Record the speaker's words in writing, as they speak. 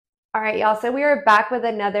All right, y'all. So we are back with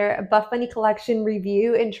another Buffbunny collection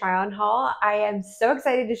review and try on haul. I am so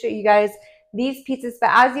excited to show you guys these pieces, but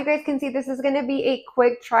as you guys can see, this is going to be a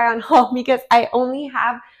quick try on haul because I only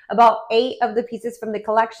have about 8 of the pieces from the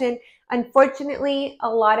collection. Unfortunately, a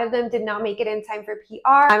lot of them did not make it in time for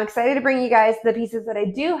PR. I'm excited to bring you guys the pieces that I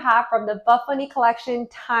do have from the Buffbunny collection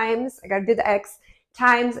times, I gotta do the X,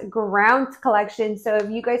 times Grounds collection. So if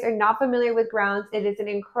you guys are not familiar with Grounds, it is an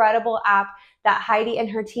incredible app that Heidi and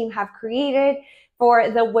her team have created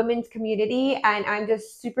for the women's community. And I'm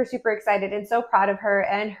just super, super excited and so proud of her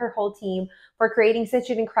and her whole team for creating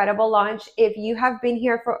such an incredible launch. If you have been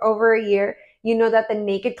here for over a year, you know that the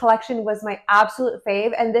Naked collection was my absolute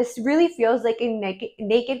fave. And this really feels like a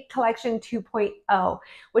Naked collection 2.0,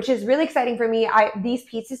 which is really exciting for me. These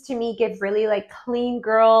pieces to me give really like clean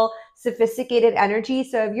girl, sophisticated energy.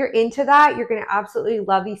 So if you're into that, you're going to absolutely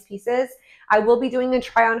love these pieces. I will be doing a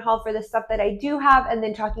try on haul for the stuff that I do have and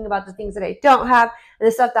then talking about the things that I don't have and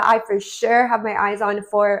the stuff that I for sure have my eyes on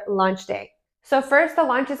for launch day. So first, the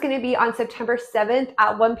launch is going to be on September 7th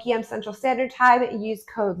at 1 p.m. Central Standard Time. Use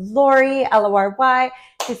code Lory, L-O-R-Y,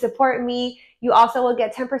 to support me. You also will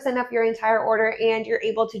get 10% off your entire order and you're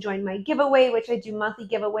able to join my giveaway, which I do monthly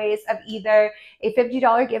giveaways of either a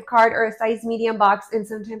 $50 gift card or a size medium box, and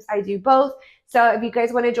sometimes I do both. So if you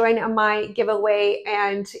guys want to join my giveaway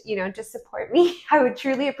and, just support me, I would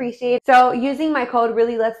truly appreciate it. So using my code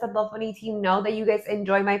really lets the Buffbunny team know that you guys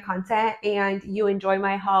enjoy my content and you enjoy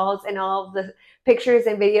my hauls and all of the pictures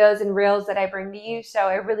and videos and reels that I bring to you. So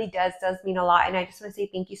it really does mean a lot. And I just want to say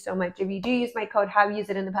thank you so much. If you do use my code, have used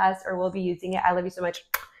it in the past or will be using it, I love you so much.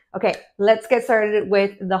 Okay, let's get started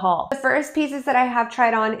with the haul. The first pieces that I have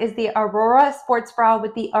tried on is the Aurora sports bra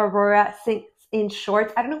with the Aurora in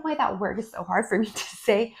shorts. I don't know why that word is so hard for me to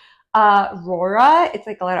say. Aurora, it's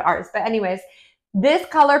like a lot of R's, but anyways, this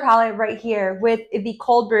color palette right here with the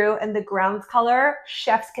cold brew and the Grounds color,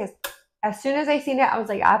 chef's kiss. As soon as I seen it, I was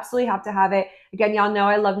like, I absolutely have to have it. Again, y'all know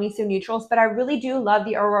I love me some neutrals, but I really do love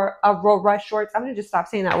the Aurora shorts. I'm gonna just stop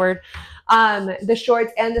saying that word. The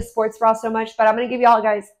shorts and the sports bra so much, but I'm gonna give y'all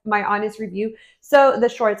guys my honest review. So the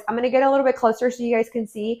shorts, I'm gonna get a little bit closer so you guys can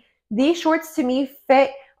see. These shorts to me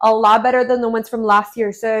fit a lot better than the ones from last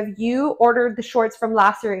year. So if you ordered the shorts from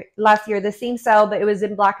last year, the same style, but it was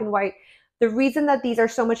in black and white, the reason that these are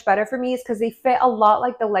so much better for me is because they fit a lot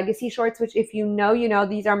like the Legacy shorts, which if you know,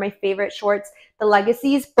 these are my favorite shorts, the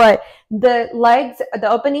Legacies, but the legs, the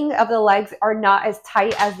opening of the legs are not as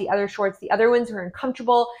tight as the other shorts. The other ones were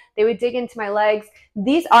uncomfortable. They would dig into my legs.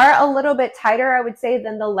 These are a little bit tighter, I would say,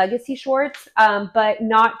 than the Legacy shorts, but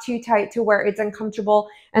not too tight to where it's uncomfortable.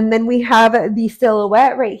 And then we have the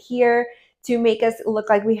silhouette right here to make us look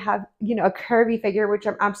like we have, a curvy figure, which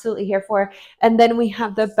I'm absolutely here for. And then we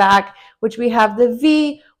have the back, which we have the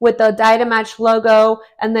V with the Dynamatch logo.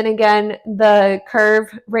 And then again, the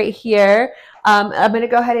curve right here. I'm going to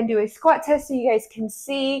go ahead and do a squat test so you guys can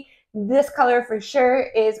see. This color for sure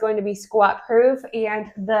is going to be squat proof,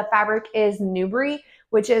 and the fabric is Newbury,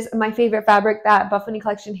 which is my favorite fabric that Buffbunny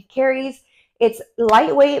collection carries. It's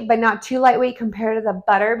lightweight, but not too lightweight compared to the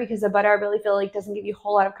butter, because the butter I really feel like doesn't give you a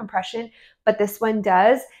whole lot of compression, but this one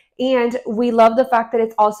does. And we love the fact that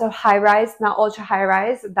it's also high rise, not ultra high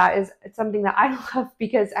rise. That is something that I love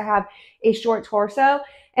because I have a short torso.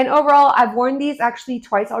 And overall, I've worn these actually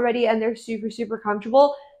twice already and they're super, super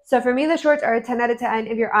comfortable. So for me, the shorts are a 10 out of 10.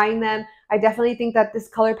 If you're eyeing them, I definitely think that this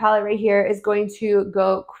color palette right here is going to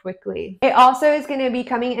go quickly. It also is going to be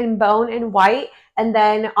coming in bone and white, and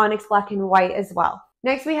then onyx black and white as well.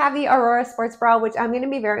 Next, we have the Aurora sports bra, which I'm going to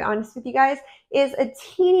be very honest with you guys, is a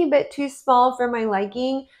teeny bit too small for my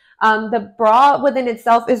liking. The bra within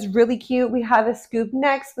itself is really cute. We have a scoop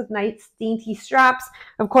necks with nice dainty straps.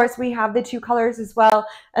 Of course, we have the 2 colors as well.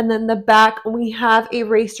 And then the back, we have a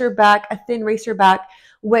racer back, a thin racer back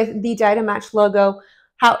with the Dynamatch logo.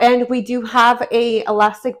 And we do have a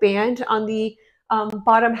elastic band on the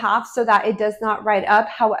bottom half so that it does not ride up.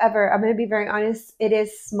 However, I'm going to be very honest, it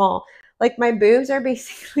is small. Like my boobs are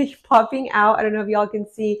basically popping out. I don't know if y'all can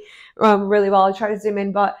see really well. I'll try to zoom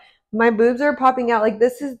in, but my boobs are popping out. Like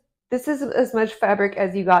this is as much fabric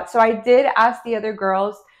as you got. So I did ask the other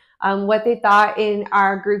girls what they thought in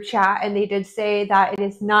our group chat, and they did say that it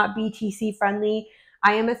is not BTC friendly.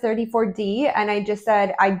 I am a 34D, and I just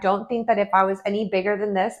said, I don't think that if I was any bigger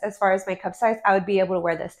than this, as far as my cup size, I would be able to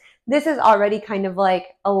wear this. This is already kind of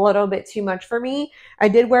like a little bit too much for me. I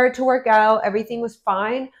did wear it to work out. Everything was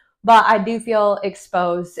fine, but I do feel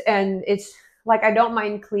exposed, and it's like, I don't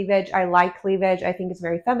mind cleavage. I like cleavage. I think it's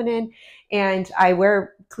very feminine, and I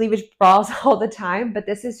wear cleavage bras all the time, but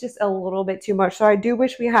this is just a little bit too much. So I do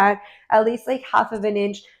wish we had at least like half of an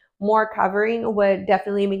inch more covering would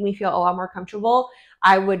definitely make me feel a lot more comfortable.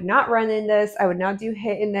 I would not run in this. I would not do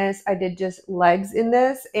HIIT in this. I did just legs in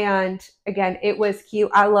this. And again, it was cute.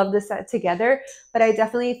 I love the set together, but I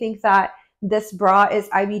definitely think that this bra is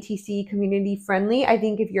IBTC community friendly. I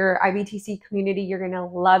think if you're IBTC community, you're going to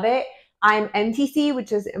love it. I'm MTC,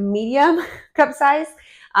 which is a medium cup size.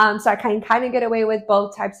 So I can kind of get away with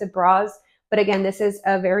both types of bras. But again, this is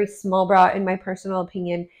a very small bra in my personal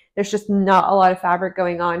opinion. There's just not a lot of fabric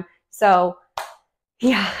going on. So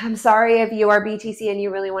yeah, I'm sorry if you are BTC and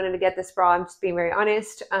you really wanted to get this bra. I'm just being very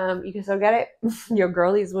honest. You can still get it. Your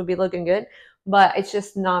girlies would be looking good, but it's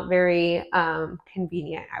just not very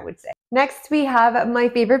convenient, I would say. Next, we have my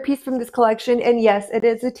favorite piece from this collection. And yes, it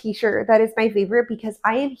is a t-shirt. That is my favorite because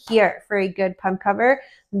I am here for a good pump cover.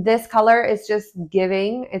 This color is just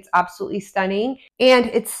giving. It's absolutely stunning. And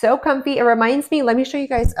it's so comfy. It reminds me, let me show you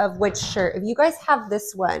guys of which shirt. If you guys have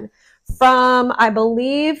this one from, I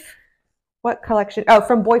believe, what collection? Oh,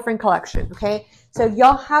 from Boyfriend Collection. Okay. So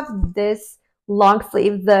y'all have this long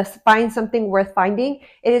sleeve, the Find Something Worth Finding.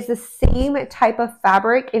 It is the same type of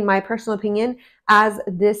fabric, in my personal opinion, as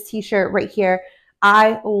this t-shirt right here.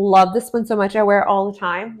 I love this one so much. I wear it all the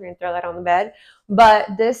time. We're gonna throw that on the bed. But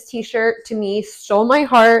this t-shirt to me stole my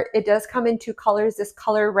heart. It does come in two colors, this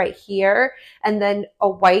color right here, and then a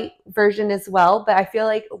white version as well. But I feel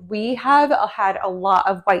like we have had a lot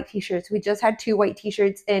of white t-shirts. We just had 2 white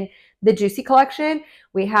t-shirts in the Juicy collection.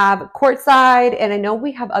 We have Courtside, and I know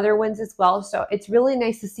we have other ones as well. So it's really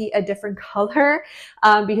nice to see a different color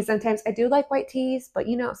because sometimes I do like white tees, but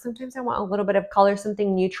you know, sometimes I want a little bit of color.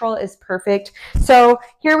 Something neutral is perfect. So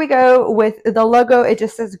here we go with the logo. It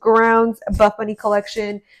just says Grounds Buffbunny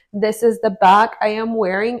Collection. This is the back. I am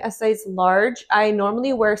wearing a size large. I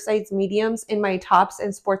normally wear size mediums in my tops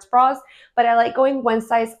and sports bras, but I like going one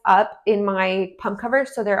size up in my pump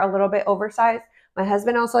covers so they're a little bit oversized. My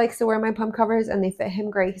husband also likes to wear my pump covers and they fit him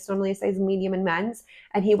great. He's normally a size medium in men's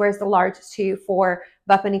and he wears the large too for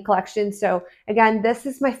Buffbunny Collection. So again, this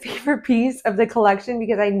is my favorite piece of the collection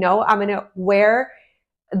because I know I'm going to wear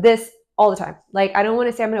this all the time. Like, I don't want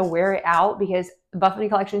to say I'm going to wear it out because Buffbunny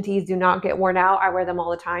Collection tees do not get worn out. I wear them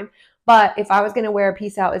all the time. But if I was going to wear a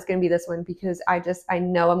piece out, it's going to be this one because I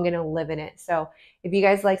know I'm going to live in it. So if you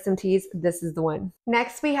guys like some tees, this is the one.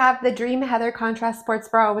 Next, we have the Dream Heather Contrast Sports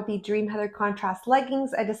Bra with the Dream Heather Contrast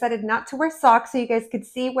leggings. I decided not to wear socks so you guys could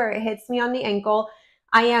see where it hits me on the ankle.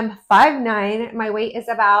 I am 5'9". My weight is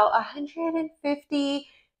about 150,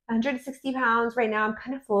 160 pounds. Right now, I'm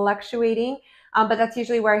kind of fluctuating, but that's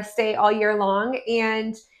usually where I stay all year long.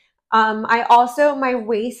 And my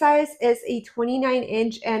waist size is a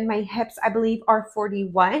 29-inch and my hips, I believe, are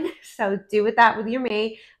 41. So do with that with your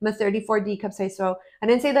May. I'm a 34D cup size. So I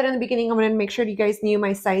didn't say that in the beginning. I wanted to make sure you guys knew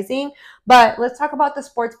my sizing. But let's talk about the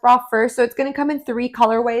sports bra first. So it's going to come in 3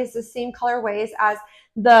 colorways, the same colorways as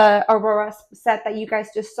the Aurora set that you guys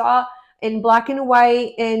just saw, in black and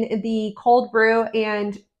white, in the cold brew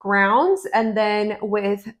and grounds, and then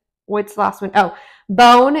with, what's the last one? Oh,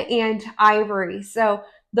 bone and ivory. So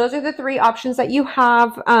those are the 3 options that you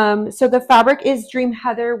have. So the fabric is Dream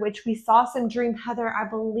Heather, which we saw some Dream Heather, I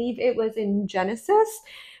believe it was in Genesis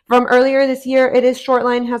from earlier this year. It is short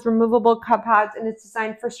line, has removable cup pads, and it's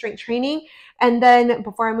designed for strength training. And then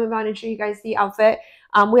before I move on and show you guys the outfit,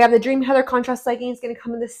 we have the Dream Heather Contrast legging. It's going to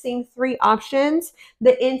come in the same 3 options.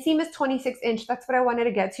 The inseam is 26-inch. That's what I wanted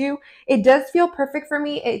to get to. It does feel perfect for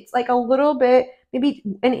me. It's like a little bit, maybe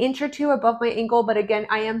an inch or 2 above my ankle. But again,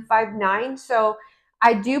 I am 5'9", so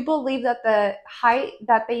I do believe that the height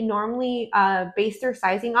that they normally base their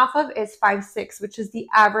sizing off of is 5'6", which is the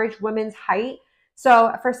average women's height.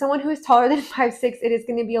 So for someone who is taller than 5'6", it is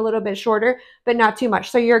going to be a little bit shorter, but not too much.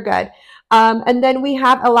 So you're good. And then we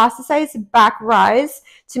have elasticized back rise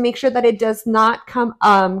to make sure that it does not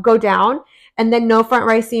go down. And then no front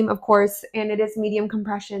rise seam, of course, and it is medium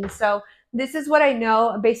compression. So this is what I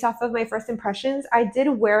know based off of my first impressions. I did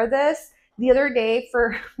wear this the other day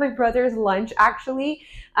for my brother's lunch, actually.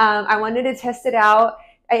 I wanted to test it out.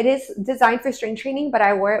 It is designed for strength training, but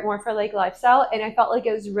I wore it more for like lifestyle, and I felt like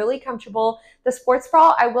it was really comfortable. The sports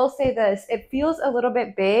bra, I will say this, it feels a little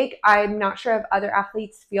bit big. I'm not sure if other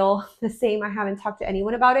athletes feel the same. I haven't talked to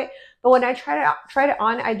anyone about it, but when I tried it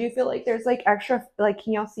on, I do feel like there's like extra, like,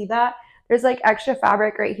 can y'all see that? There's like extra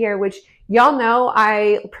fabric right here, which y'all know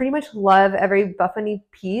I pretty much love every Buffbunny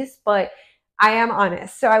piece, but I am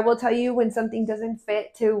honest. So I will tell you when something doesn't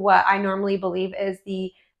fit to what I normally believe is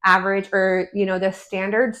the average or, you know, the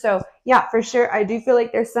standard. So yeah, for sure. I do feel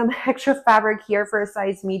like there's some extra fabric here for a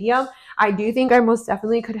size medium. I do think I most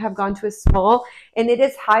definitely could have gone to a small, and it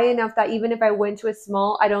is high enough that even if I went to a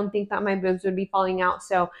small, I don't think that my boobs would be falling out.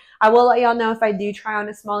 So I will let y'all know if I do try on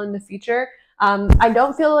a small in the future. I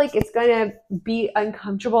don't feel like it's going to be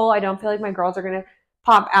uncomfortable. I don't feel like my girls are going to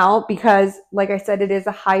pop out because, like I said, it is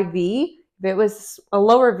a high V. If it was a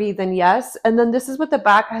lower V, then yes. And then this is what the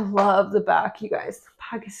back, I love the back, you guys.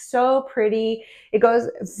 The back is so pretty. It goes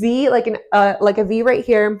V, like a V right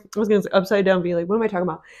here. I was going to say upside down V, like what am I talking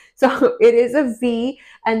about? So it is a V,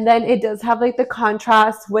 and then it does have like the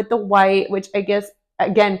contrast with the white, which I guess,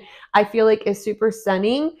 again, I feel like is super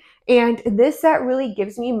stunning. And this set really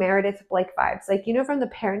gives me Meredith Blake vibes. Like, you know, from the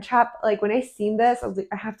Parent Trap, like when I seen this, I was like,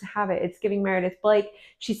 I have to have it. It's giving Meredith Blake.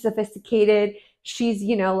 She's sophisticated. She's,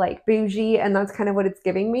 you know, like bougie, and that's kind of what it's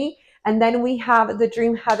giving me. And then we have the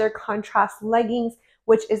Dream Heather contrast leggings,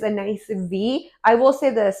 which is a nice V. I will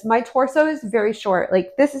say this, my torso is very short.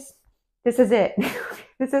 Like this is it.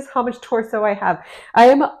 This is how much torso I have. I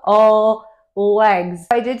am all legs.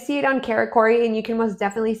 I did see it on Kara Corey, and you can most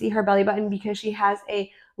definitely see her belly button because she has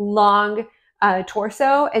a long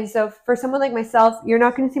torso. And so for someone like myself, you're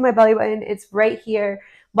not going to see my belly button. It's right here,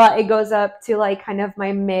 but it goes up to like kind of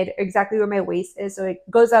my mid, exactly where my waist is. So it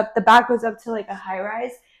goes up, the back goes up to like a high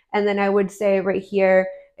rise. And then I would say right here,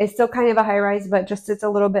 it's still kind of a high rise, but just it's a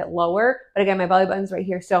little bit lower. But again, my belly button's right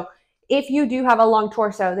here. So if you do have a long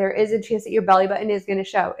torso, there is a chance that your belly button is going to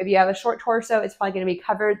show. If you have a short torso, it's probably going to be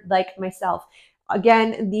covered like myself.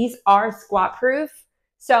 Again, these are squat proof.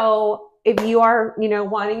 So if you are, you know,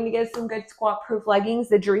 wanting to get some good squat proof leggings,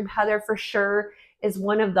 the Dream Heather for sure is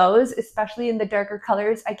one of those, especially in the darker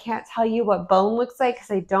colors. I can't tell you what bone looks like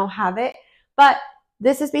because I don't have it, but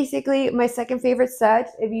this is basically my second favorite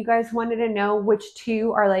set. If you guys wanted to know which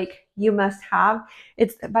two are like you must have,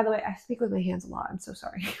 it's, by the way, I speak with my hands a lot. I'm so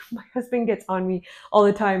sorry. My husband gets on me all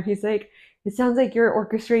the time. He's like, it sounds like you're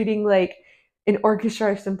orchestrating like an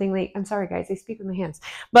orchestra or something. Like, I'm sorry guys, I speak with my hands.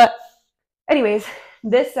 But anyways,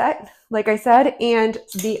 this set, like I said, and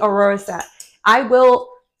the Aurora set, I will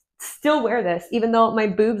still wear this even though my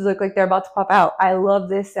boobs look like they're about to pop out. I love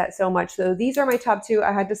this set so much. So these are my top two.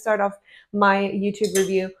 I had to start off my YouTube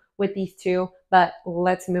review with these two, but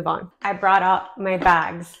let's move on. I brought out my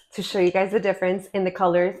bags to show you guys the difference in the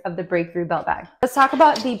colors of the Breakthrough belt bag. Let's talk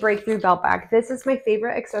about the Breakthrough belt bag. This is my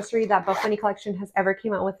favorite accessory that Buffbunny collection has ever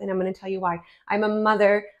came out with, and I'm going to tell you why. I'm a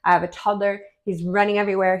mother. I have a toddler. He's running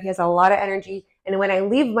everywhere. He has a lot of energy. And when I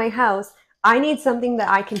leave my house, I need something that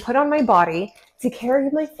I can put on my body to carry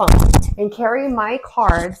my phone and carry my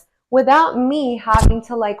cards without me having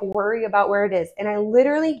to like worry about where it is. And I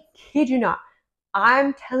literally kid you not,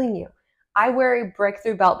 I'm telling you, I wear a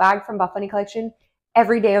Breakthrough belt bag from Buffbunny collection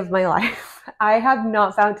every day of my life. I have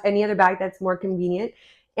not found any other bag that's more convenient,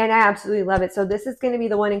 and I absolutely love it. So this is going to be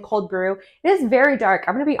the one in Cold Brew. It is very dark.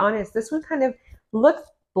 I'm going to be honest. This one kind of looks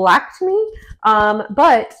black to me,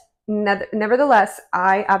 but nevertheless,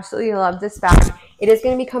 I absolutely love this bag. It is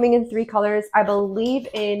going to be coming in 3 colors. I believe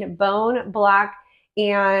in Bone, Black,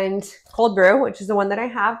 and Cold Brew, which is the one that I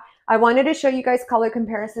have. I wanted to show you guys color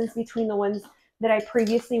comparisons between the ones that I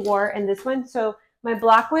previously wore and this one. So my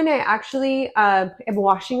black one, I actually am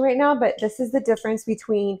washing right now, but this is the difference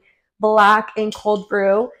between Black and Cold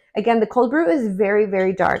Brew. Again, the Cold Brew is very,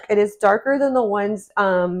 very dark. It is darker than the ones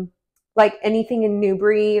like anything in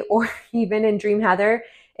Newbury or even in Dream Heather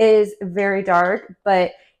is very dark,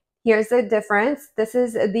 but here's the difference. This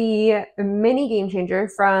is the mini Game Changer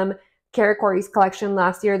from Kara Corey's collection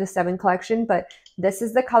last year, the 7 collection, but this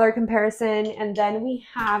is the color comparison. And then we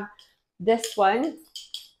have this one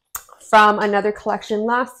from another collection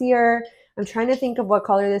last year. I'm trying to think of what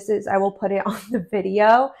color this is. I will put it on the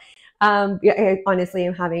video. Yeah, honestly,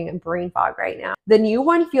 I'm having brain fog right now. The new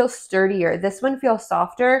one feels sturdier. This one feels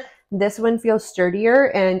softer. This one feels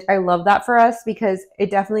sturdier, and I love that for us because it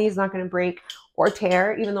definitely is not going to break or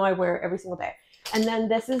tear, even though I wear it every single day. And then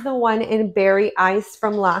this is the one in Berry Ice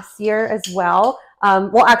from last year as well.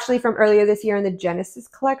 Well, actually from earlier this year in the Genesis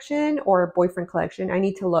collection or Boyfriend collection. I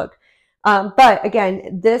need to look. But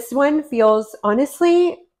again, this one feels,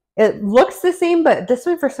 honestly, it looks the same, but this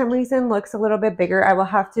one for some reason looks a little bit bigger. I will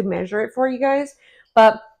have to measure it for you guys,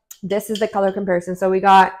 but this is the color comparison. So we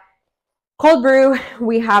got Cold Brew,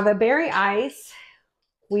 we have a Berry Ice,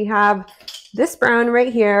 we have this brown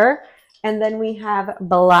right here, and then we have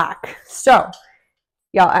Black. So,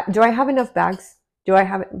 y'all, do I have enough bags? Do I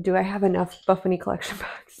have enough Buffbunny collection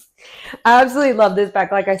bags? I absolutely love this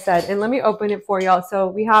bag, like I said, and let me open it for y'all. So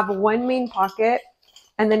we have one main pocket,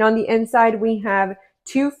 and then on the inside we have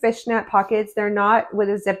 2 fishnet pockets. They're not with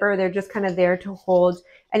a zipper. They're just kind of there to hold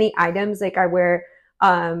any items. Like I wear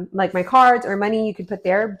like my cards or money you could put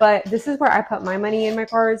there. But this is where I put my money in my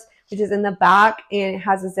cards, which is in the back, and it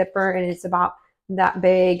has a zipper and it's about that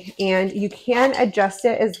big. And you can adjust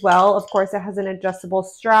it as well. Of course, it has an adjustable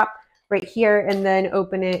strap right here, and then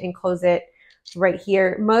open it and close it right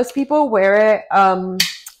here. Most people wear it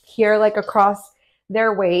here, like across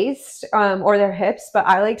their waist or their hips, but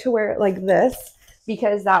I like to wear it like this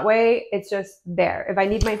because that way it's just there. If I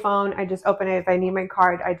need my phone, I just open it. If I need my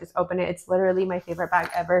card, I just open it. It's literally my favorite bag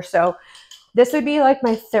ever. So this would be like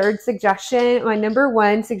my 3rd suggestion. My number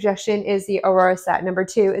 1 suggestion is the Aurora set. Number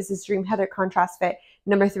 2 is this Dream Heather contrast fit.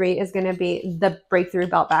 Number 3 is going to be the Breakthrough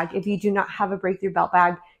belt bag. If you do not have a Breakthrough belt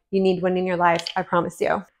bag, you need one in your life, I promise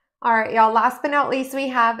you. All right, y'all, last but not least, we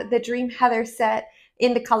have the Dream Heather set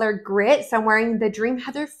in the color grit. So I'm wearing the Dream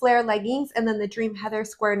Heather flare leggings and then the Dream Heather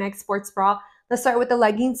square neck sports bra. Let's start with the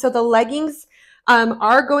leggings. So the leggings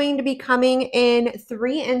are going to be coming in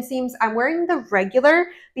 3 inseams. I'm wearing the regular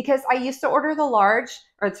because I used to order the large,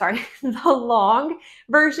 or sorry, the long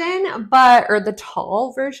version, or the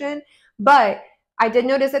tall version, but I did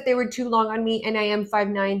notice that they were too long on me, and I am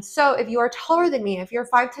 5'9". So if you are taller than me, if you're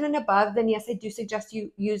 5'10" and above, then yes, I do suggest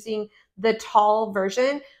you using the tall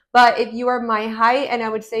version. But if you are my height, and I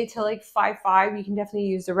would say to like 5'5", you can definitely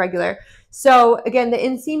use the regular. So again, the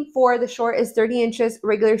inseam for the short is 30 inches,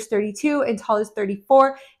 regular is 32, and tall is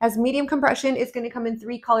 34. As medium compression, it's going to come in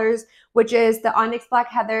 3 colors, which is the Onyx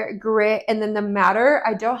Black Heather, Grit, and then the Matter.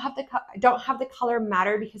 I don't have the color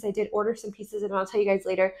Matter because I did order some pieces, and I'll tell you guys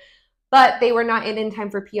later. But they were not in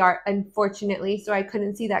time for PR, unfortunately, so I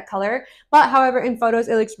couldn't see that color. But however, in photos,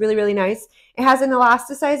 it looks really, really nice. It has an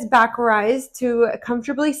elasticized back rise to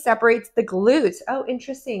comfortably separate the glutes. Oh,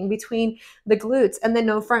 interesting, between the glutes, and then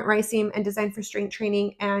no front rise seam, and designed for strength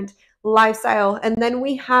training and lifestyle. And then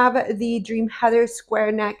we have the Dream Heather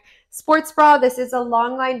square neck sports bra. This is a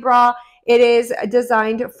long line bra. It is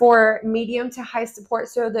designed for medium to high support.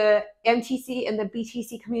 So the MTC and the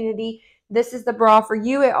BTC community, this is the bra for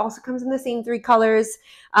you. It also comes in the same 3 colors,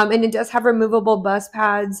 and it does have removable bust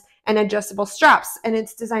pads and adjustable straps, and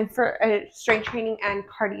it's designed for strength training and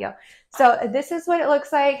cardio. So this is what it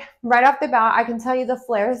looks like right off the bat. I can tell you the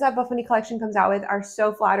flares that Buffbunny collection comes out with are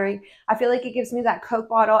so flattering. I feel like it gives me that Coke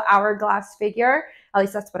bottle hourglass figure. At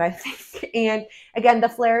least that's what I think. And again, the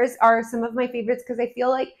flares are some of my favorites because I feel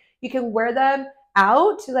like you can wear them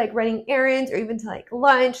out to like running errands or even to like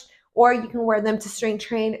lunch, or you can wear them to strength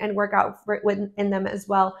train and work out in them as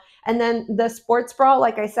well. And then the sports bra,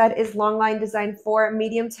 like I said, is long line, designed for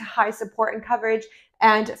medium to high support and coverage,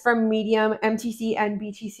 and from medium MTC and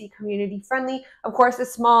BTC community friendly. Of course, a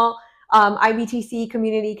small IBTC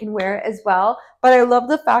community can wear it as well. But I love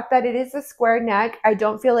the fact that it is a square neck. I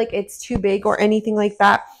don't feel like it's too big or anything like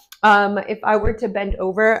that. If I were to bend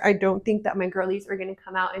over, I don't think that my girlies are going to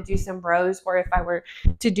come out and do some rows, or if I were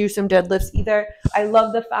to do some deadlifts either. I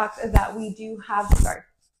love the fact that we do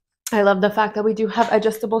have,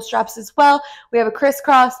 adjustable straps as well. We have a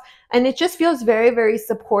crisscross, and it just feels very, very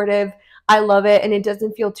supportive. I love it, and it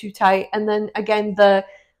doesn't feel too tight. And then again, the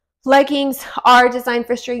leggings are designed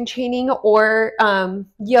for strength training or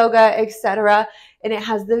yoga, etc. And it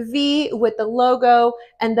has the V with the logo.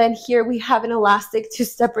 And then here we have an elastic to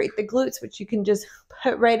separate the glutes, which you can just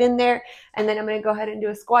put right in there. And then I'm going to go ahead and do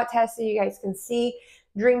a squat test so you guys can see.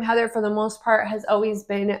 Dream Heather, for the most part, has always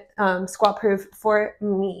been squat proof for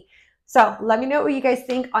me. So let me know what you guys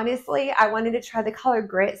think. Honestly, I wanted to try the color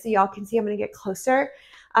Grit so y'all can see. I'm going to get closer.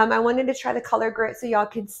 I wanted to try the color Grit so y'all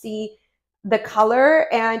could see the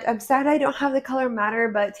color, and I'm sad I don't have the color Matter,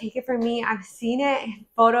 but take it from me, I've seen it in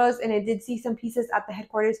photos, and I did see some pieces at the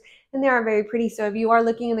headquarters, and they are very pretty. So if you are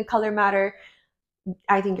looking in the color Matter,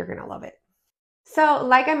 I think you're gonna love it. So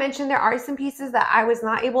like I mentioned, there are some pieces that I was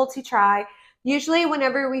not able to try. Usually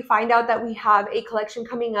whenever we find out that we have a collection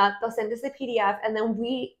coming up, they'll send us a PDF, and then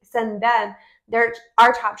we send them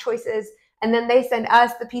our top choices, and then they send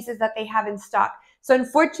us the pieces that they have in stock. So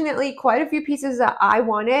unfortunately, quite a few pieces that I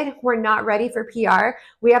wanted were not ready for PR.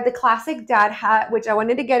 We have the classic dad hat, which I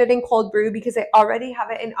wanted to get it in cold brew because I already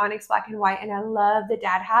have it in onyx black and white, and I love the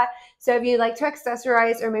dad hat. So if you like to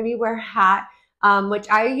accessorize or maybe wear a hat, which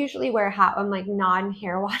I usually wear a hat on like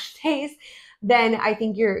non-hair wash days, then I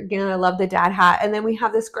think you're gonna love the dad hat. And then we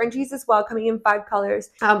have the scrunchies as well, coming in 5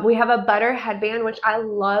 colors. We have a butter headband, which I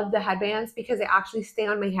love the headbands because they actually stay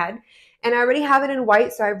on my head. And I already have it in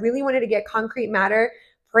white, so I really wanted to get Concrete Matter,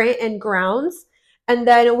 print, and grounds. And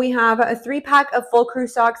then we have a 3-pack of full crew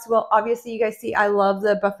socks. Well, obviously you guys see I love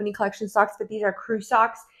the Buffbunny collection socks, but these are crew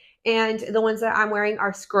socks. And the ones that I'm wearing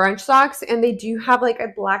are scrunch socks, and they do have like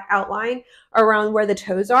a black outline around where the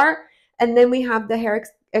toes are. And then we have the hair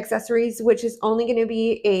accessories, which is only going to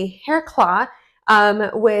be a hair claw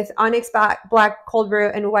with onyx black, cold brew,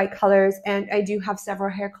 and white colors. And I do have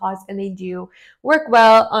several hair claws, and they do work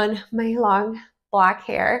well on my long black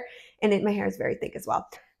hair. And my hair is very thick as well.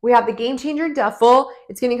 We have the Game Changer duffel.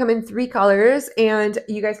 It's going to come in 3 colors, and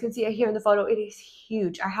you guys can see it here in the photo. It is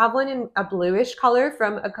huge. I have one in a bluish color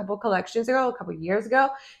from a couple collections ago, a couple years ago,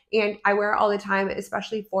 and I wear it all the time,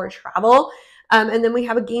 especially for travel. And then we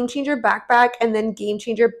have a Game Changer backpack, and then Game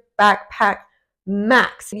Changer backpack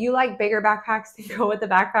max. If you like bigger backpacks, then go with the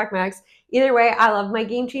backpack max. Either way, I love my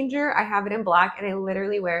Game Changer. I have it in black, and I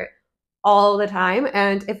literally wear it all the time.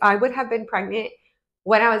 And if I would have been pregnant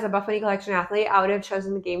when I was a Buffbunny collection athlete, I would have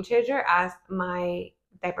chosen the Game Changer as my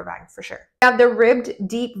diaper bag for sure. I have the ribbed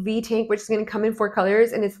deep V tank, which is going to come in 4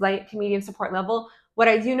 colors, and it's light to medium support level. What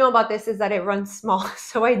I do know about this is that it runs small,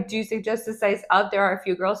 so I do suggest the size up. There are a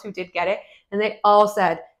few girls who did get it, and they all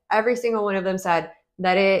said, every single one of them said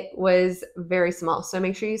that it was very small. So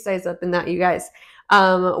make sure you size up in that, you guys. We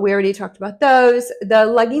already talked about those. The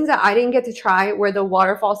leggings that I didn't get to try were the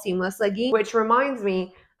waterfall seamless legging, which reminds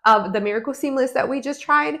me of the Miracle Seamless that we just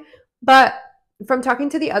tried. But from talking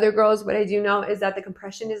to the other girls, what I do know is that the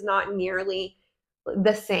compression is not nearly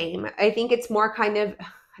the same. I think it's more kind of,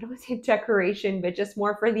 I don't want to say decoration, but just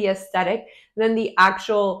more for the aesthetic than the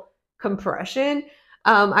actual compression.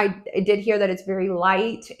 I did hear that it's very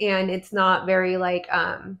light, and it's not very like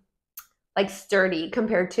sturdy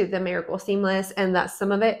compared to the Miracle Seamless, and that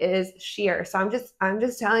some of it is sheer. So I'm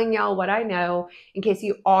just telling y'all what I know in case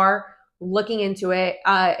you are looking into it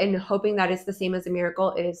and hoping that it's the same as a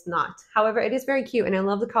Miracle. It is not. However, it is very cute, and I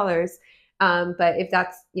love the colors. But if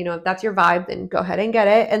that's, if that's your vibe, then go ahead and get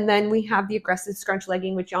it. And then we have the aggressive scrunch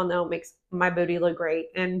legging, which y'all know makes my booty look great,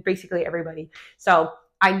 and basically everybody. So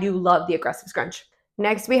I do love the aggressive scrunch.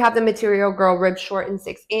 Next, we have the Material Girl Rib Short and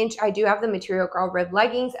 6-inch. I do have the Material Girl Rib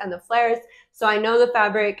leggings and the flares, so I know the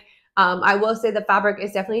fabric. I will say the fabric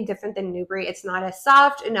is definitely different than Newbury. It's not as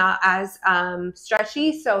soft and not as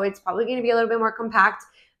stretchy, so it's probably going to be a little bit more compact.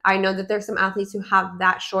 I know that there's some athletes who have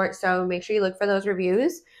that short, so make sure you look for those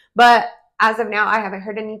reviews. But as of now, I haven't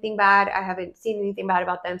heard anything bad. I haven't seen anything bad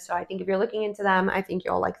about them, so I think if you're looking into them, I think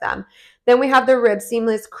you'll like them. Then we have the Rib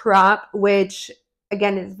Seamless Crop, which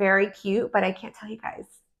again is very cute, but I can't tell you guys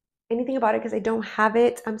anything about it because I don't have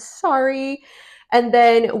it. I'm sorry. And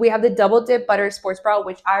then we have the Double Dip Butter Sports Bra,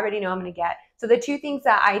 which I already know I'm going to get. So the 2 things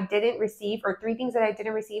that I didn't receive, or 3 things that I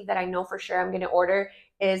didn't receive that I know for sure I'm going to order,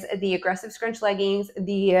 is the aggressive scrunch leggings,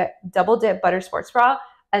 the Double Dip Butter Sports Bra,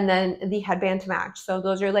 and then the headband to match. So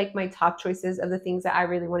those are like my top choices of the things that I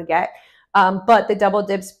really want to get. But the Double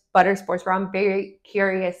Dips Butter Sports Bra, I'm very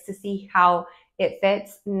curious to see how it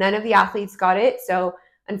fits. None of the athletes got it, so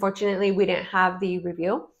unfortunately we didn't have the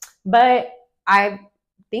review. But I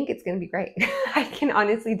think it's going to be great. I can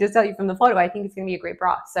honestly just tell you from the photo, I think it's going to be a great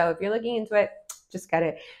bra. So if you're looking into it, just get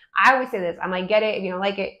it. I always say this, I'm like, get it. If you don't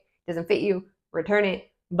like it, doesn't fit you, return it.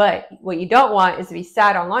 But what you don't want is to be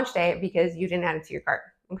sad on launch day because you didn't add it to your cart.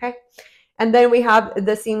 Okay. And then we have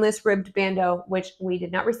the seamless ribbed bandeau, which we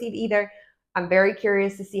did not receive either. I'm very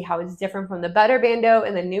curious to see how it's different from the Better bandeau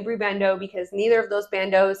and the Newbury bandeau, because neither of those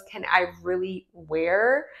bandeaus can I really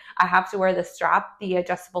wear. I have to wear the strap, the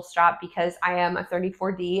adjustable strap, because I am a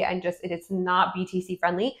 34D and just it is not BTC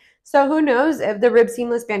friendly. So who knows if the Rib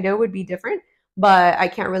Seamless bandeau would be different, but I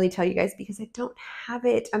can't really tell you guys because I don't have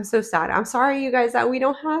it. I'm so sad. I'm sorry, you guys, that we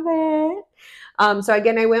don't have it. So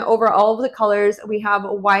again, I went over all of the colors. We have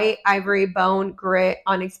white, ivory, bone, grit,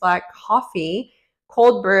 onyx black, coffee,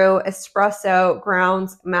 cold brew, espresso,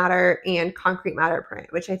 grounds matter, and concrete matter print,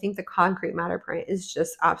 which I think the concrete matter print is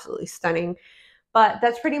just absolutely stunning. But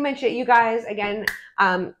that's pretty much it, you guys. Again,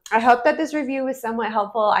 I hope that this review was somewhat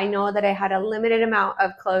helpful. I know that I had a limited amount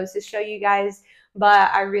of clothes to show you guys, but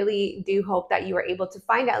I really do hope that you were able to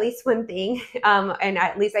find at least one thing, and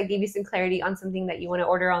at least I gave you some clarity on something that you want to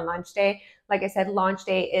order on launch day. Like I said, launch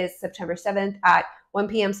day is September 7th at 1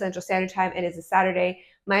 p.m. Central Standard Time. It is a Saturday.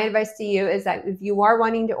 My advice to you is that if you are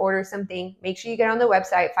wanting to order something, make sure you get on the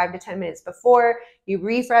website 5 to 10 minutes before. You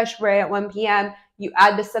refresh right at 1 p.m. You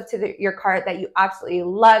add the stuff to your cart that you absolutely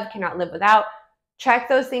love, cannot live without. Check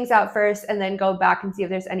those things out first and then go back and see if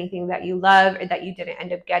there's anything that you love or that you didn't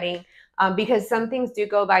end up getting, because some things do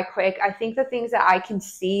go by quick. I think the things that I can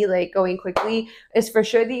see like going quickly is for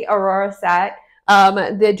sure the Aurora set,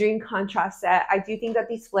 the Dream Contrast set. I do think that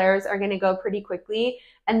these flares are going to go pretty quickly.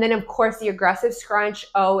 And then, of course, the aggressive scrunch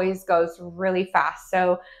always goes really fast.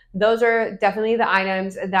 So those are definitely the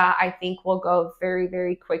items that I think will go very,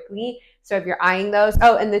 very quickly. So if you're eyeing those,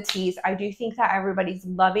 oh, and the teas, I do think that everybody's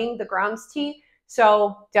loving the grounds tea.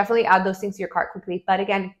 So definitely add those things to your cart quickly. But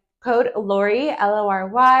again, code Lory,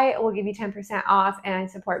 Lory, will give you 10% off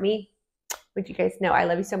and support me, which you guys know I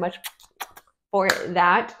love you so much for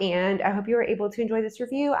that. And I hope you were able to enjoy this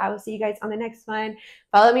review. I will see you guys on the next one.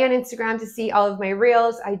 Follow me on Instagram to see all of my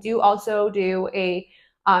reels. I do also do a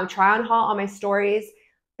try on haul on my stories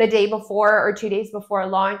the day before or 2 days before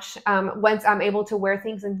launch, once I'm able to wear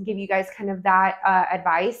things and give you guys kind of that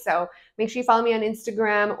advice. So make sure you follow me on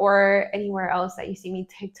Instagram or anywhere else that you see me,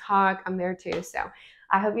 TikTok, I'm there too. So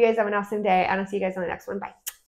I hope you guys have an awesome day, and I'll see you guys on the next one. Bye.